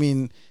guys. I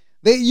mean,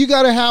 you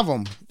got to have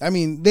them. I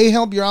mean, they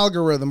help your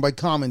algorithm by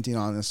commenting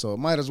on it, so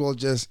might as well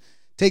just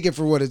take it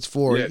for what it's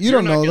for. Yeah, you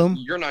don't know them.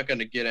 You're not going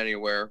to get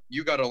anywhere.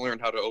 You got to learn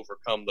how to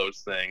overcome those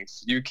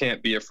things. You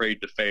can't be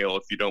afraid to fail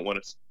if you don't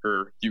want to,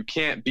 or you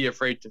can't be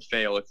afraid to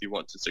fail if you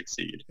want to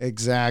succeed.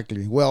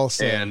 Exactly. Well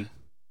said. And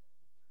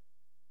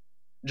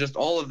just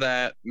all of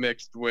that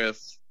mixed with,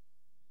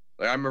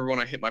 like, I remember when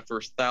I hit my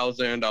first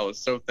 1,000, I was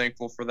so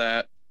thankful for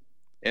that.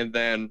 And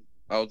then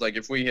I was like,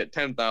 if we hit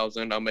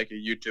 10,000, I'll make a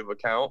YouTube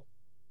account.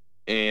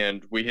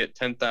 And we hit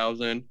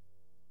 10,000.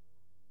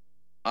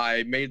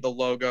 I made the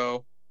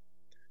logo.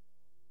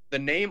 The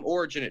name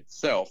origin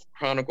itself,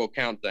 Chronicle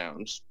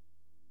Countdowns,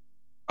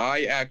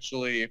 I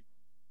actually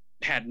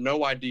had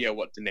no idea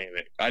what to name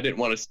it. I didn't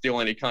want to steal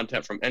any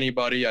content from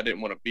anybody. I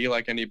didn't want to be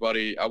like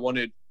anybody. I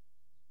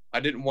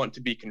didn't want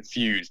to be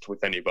confused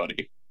with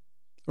anybody.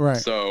 Right.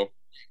 So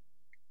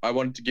I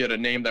wanted to get a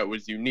name that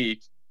was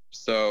unique.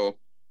 So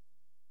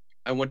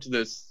I went to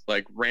this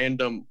like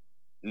random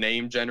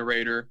name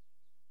generator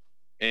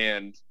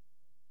and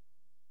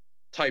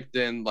typed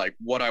in like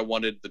what I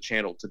wanted the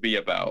channel to be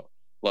about.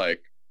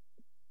 Like,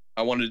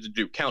 I wanted to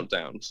do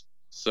countdowns.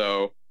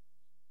 So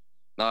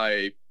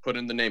I put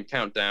in the name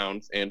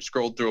Countdowns and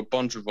scrolled through a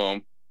bunch of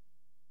them.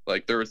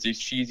 Like, there was these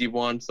cheesy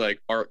ones like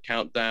Art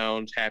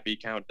Countdowns, Happy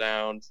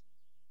Countdowns,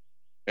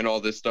 and all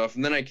this stuff.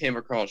 And then I came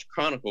across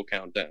Chronicle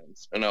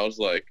Countdowns, and I was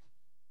like,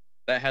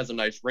 that has a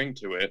nice ring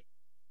to it.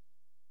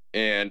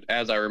 And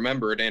as I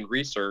remembered and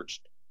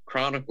researched,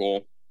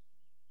 Chronicle,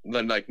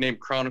 the like name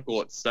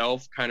Chronicle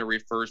itself kind of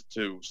refers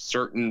to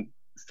certain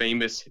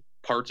famous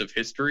parts of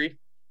history.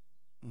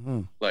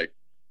 Mm-hmm. Like,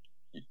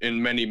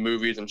 in many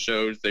movies and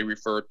shows, they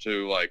refer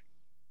to like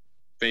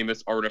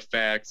famous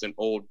artifacts and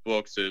old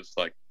books as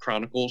like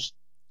chronicles.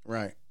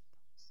 Right.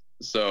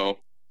 So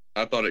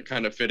I thought it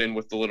kind of fit in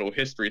with the little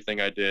history thing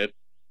I did.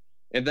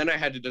 And then I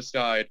had to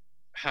decide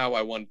how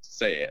I wanted to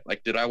say it.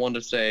 Like, did I want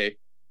to say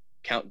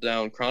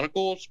Countdown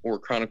Chronicles or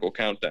Chronicle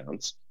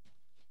Countdowns?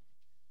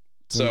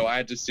 So I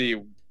had to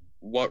see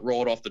what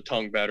rolled off the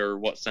tongue better,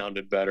 what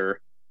sounded better.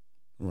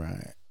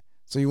 Right.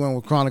 So you went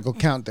with Chronicle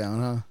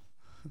Countdown, huh?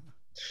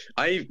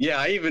 I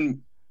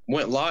even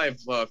went live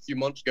a few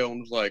months ago and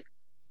was like,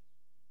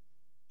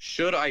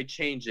 should I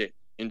change it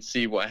and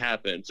see what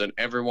happens? And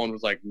everyone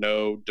was like,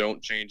 no,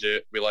 don't change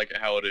it. We like it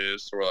how it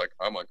is. So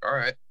I'm like, all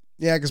right.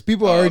 Yeah, because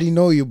people already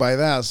know you by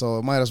that, so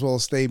it might as well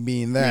stay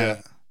being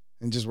that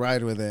and just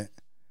ride with it.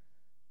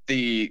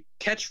 The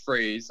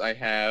catchphrase I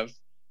have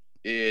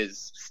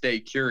is stay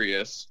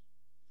curious.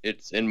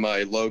 It's in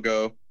my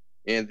logo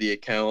and the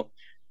account.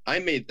 I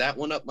made that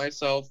one up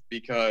myself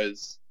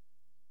because,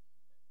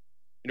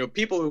 you know,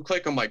 people who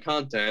click on my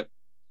content,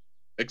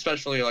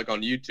 especially like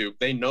on YouTube,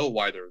 they know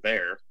why they're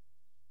there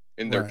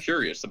and they're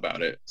curious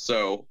about it.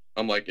 So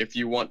I'm like, if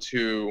you want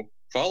to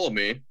follow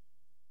me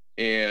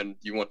and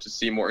you want to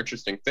see more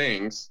interesting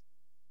things,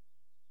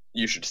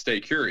 you should stay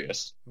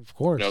curious. Of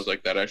course. And I was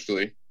like, that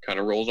actually kind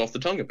of rolls off the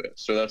tongue a bit.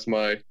 So that's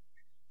my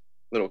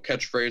little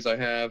catchphrase I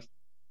have.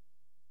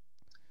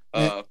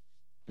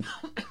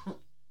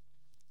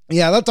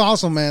 Yeah, that's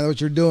awesome, man,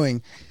 what you're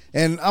doing.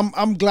 And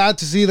I'm glad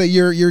to see that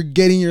you're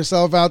getting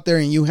yourself out there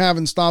and you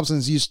haven't stopped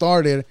since you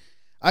started.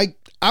 I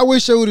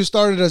wish I would have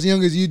started as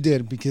young as you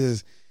did,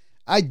 because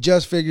I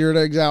just figured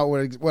out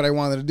what I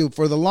wanted to do.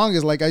 For the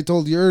longest, like I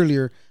told you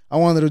earlier, I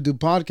wanted to do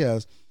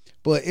podcasts,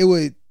 but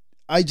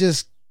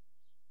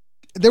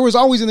there was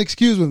always an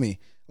excuse with me.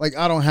 Like,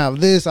 I don't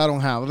have this, I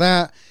don't have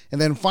that.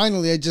 And then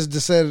finally I just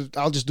decided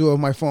I'll just do it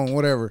with my phone,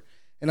 whatever.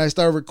 And I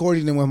started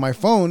recording them with my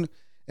phone.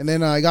 And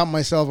then I got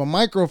myself a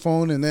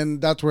microphone, and then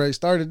that's where I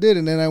started it.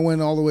 And then I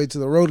went all the way to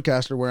the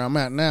Rodecaster where I'm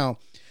at now.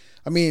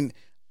 I mean,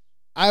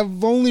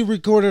 I've only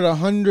recorded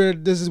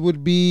 100. This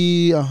would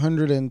be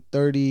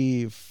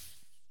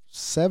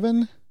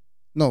 137.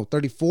 No,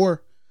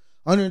 34.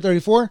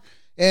 134.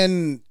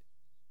 And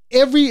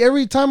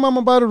every time I'm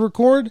about to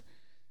record,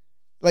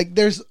 like,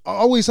 there's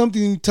always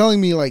something telling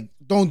me, like,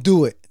 don't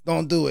do it.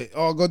 Don't do it.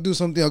 Oh, go do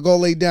something. Or go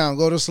lay down.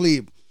 Go to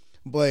sleep.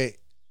 But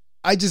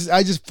I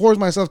just force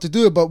myself to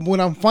do it. But when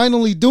I'm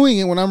finally doing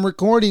it, when I'm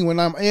recording, when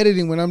I'm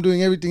editing, when I'm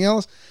doing everything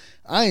else,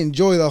 I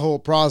enjoy the whole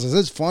process.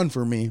 It's fun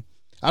for me.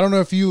 I don't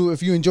know if you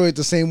enjoy it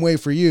the same way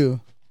for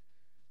you.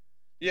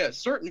 Yeah,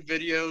 certain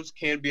videos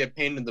can be a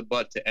pain in the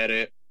butt to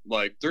edit.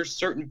 Like, there's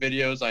certain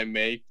videos I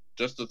make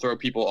just to throw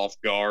people off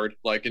guard.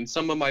 Like, in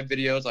some of my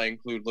videos, I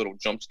include little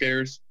jump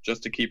scares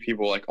just to keep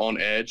people, like, on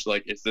edge.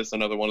 Like, is this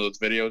another one of those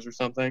videos or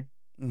something?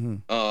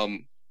 Mm-hmm.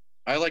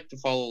 I like to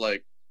follow,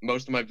 like,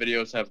 most of my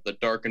videos have the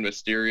dark and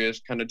mysterious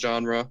kind of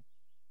genre.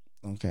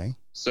 Okay.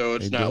 So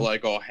it's not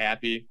like all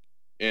happy.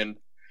 And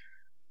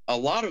a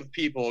lot of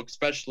people,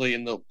 especially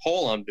in the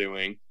poll I'm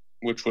doing,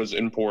 which was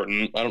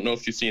important, I don't know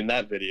if you've seen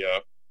that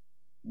video,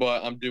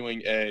 but I'm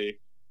doing a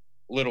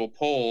little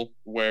poll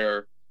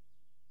where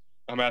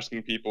I'm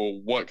asking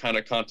people what kind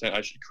of content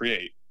I should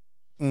create.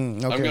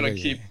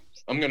 Okay,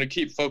 I'm gonna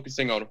keep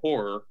focusing on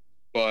horror,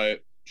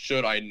 but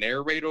should I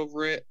narrate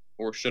over it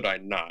or should I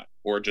not,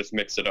 or just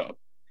mix it up?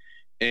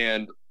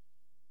 And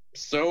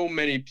so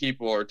many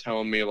people are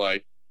telling me,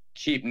 like,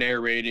 keep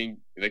narrating.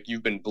 Like,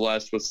 you've been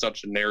blessed with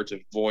such a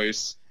narrative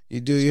voice.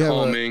 You do. You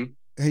calming.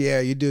 Yeah,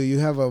 you do. You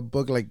have a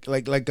book like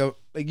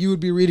you would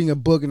be reading a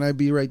book, and I'd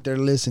be right there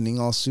listening,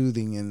 all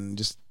soothing and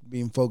just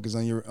being focused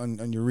on your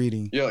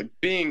reading. Yeah, like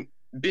being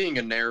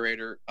a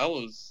narrator, I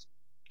was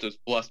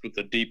just blessed with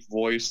a deep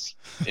voice,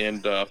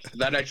 and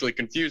that actually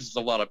confuses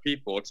a lot of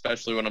people,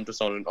 especially when I'm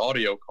just on an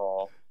audio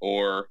call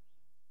or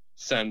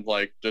send,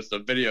 like, just a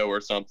video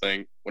or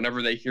something.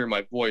 Whenever they hear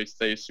my voice,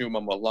 they assume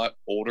I'm a lot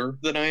older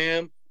than I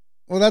am.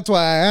 Well, that's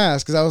why I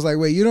asked, because I was like,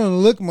 wait, you don't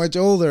look much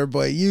older,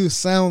 but you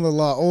sound a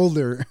lot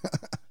older.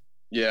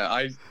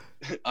 Yeah,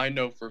 I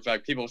know for a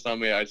fact. People tell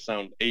me I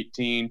sound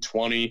 18,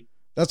 20.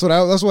 That's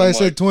why I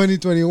said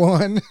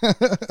 2021.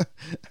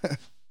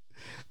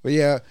 But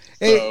yeah,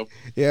 hey,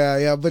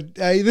 yeah. But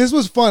this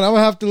was fun. I'm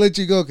gonna have to let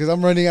you go because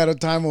I'm running out of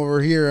time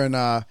over here. And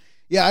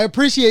yeah, I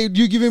appreciate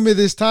you giving me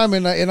this time,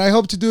 and I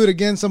hope to do it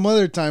again some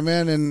other time,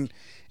 man.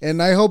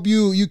 And I hope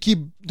you keep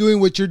doing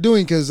what you're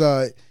doing, because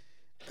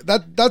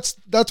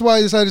that's why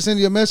I decided to send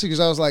you a message, because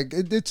I was like,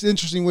 it's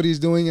interesting what he's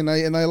doing, and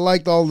I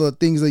liked all the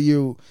things that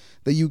you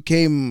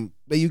came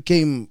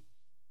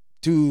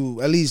to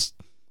at least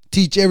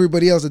teach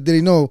everybody else that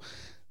didn't know.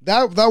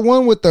 That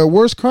one with the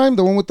worst crime,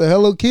 the one with the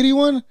Hello Kitty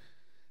one,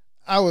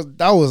 I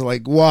was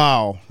like,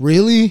 wow,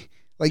 really?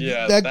 Like,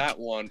 yeah, that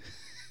one.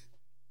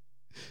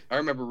 I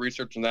remember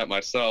researching that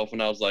myself,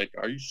 and I was like,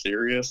 are you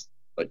serious?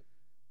 Like,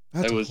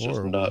 it was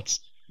horrible. Just nuts.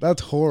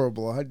 That's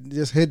horrible. I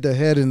just hit the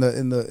head in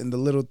the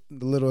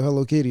little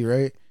Hello Kitty,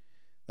 right?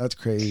 That's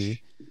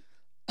crazy.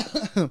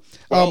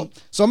 Well,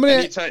 so I'm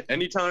gonna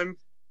anytime.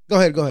 Go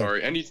ahead.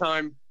 Sorry,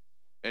 anytime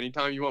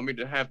you want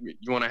to have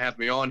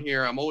me on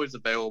here, I'm always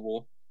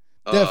available.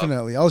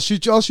 Definitely, I'll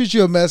shoot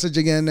you a message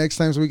again next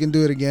time so we can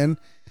do it again.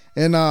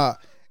 And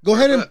go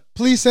ahead and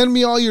please send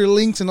me all your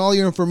links and all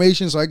your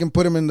information so I can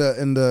put them in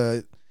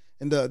the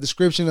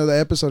description of the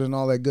episode and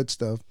all that good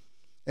stuff.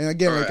 And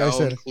again, like I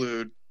said,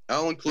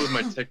 I'll include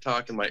my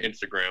TikTok and my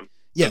Instagram.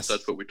 Yes,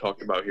 that's what we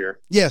talked about here.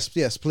 Yes,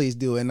 please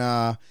do. And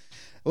well,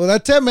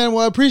 that's it, man.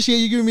 Well, I appreciate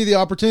you giving me the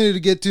opportunity to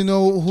get to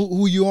know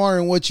who you are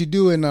and what you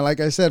do. And like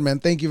I said, man,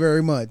 thank you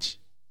very much.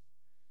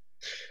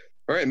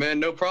 All right, man,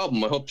 no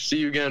problem. I hope to see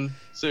you again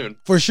soon.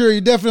 For sure,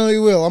 you definitely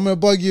will. I'm gonna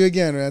bug you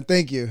again, man.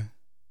 Thank you.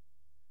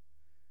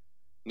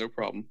 No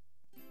problem.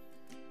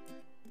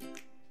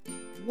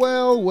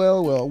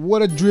 Well,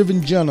 what a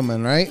driven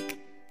gentleman, right?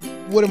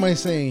 What am I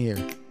saying here?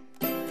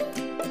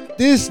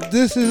 This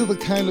is the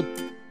kind of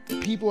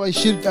people I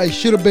should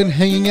have been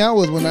hanging out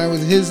with when I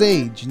was his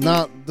age,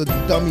 not the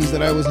dummies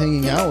that I was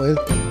hanging out with.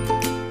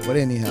 But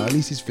anyhow, at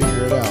least he's figured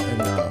it out.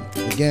 And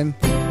again,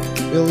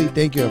 Billy,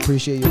 thank you. I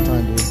appreciate your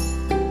time, dude.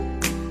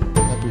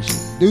 I appreciate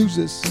it.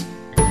 Deuces.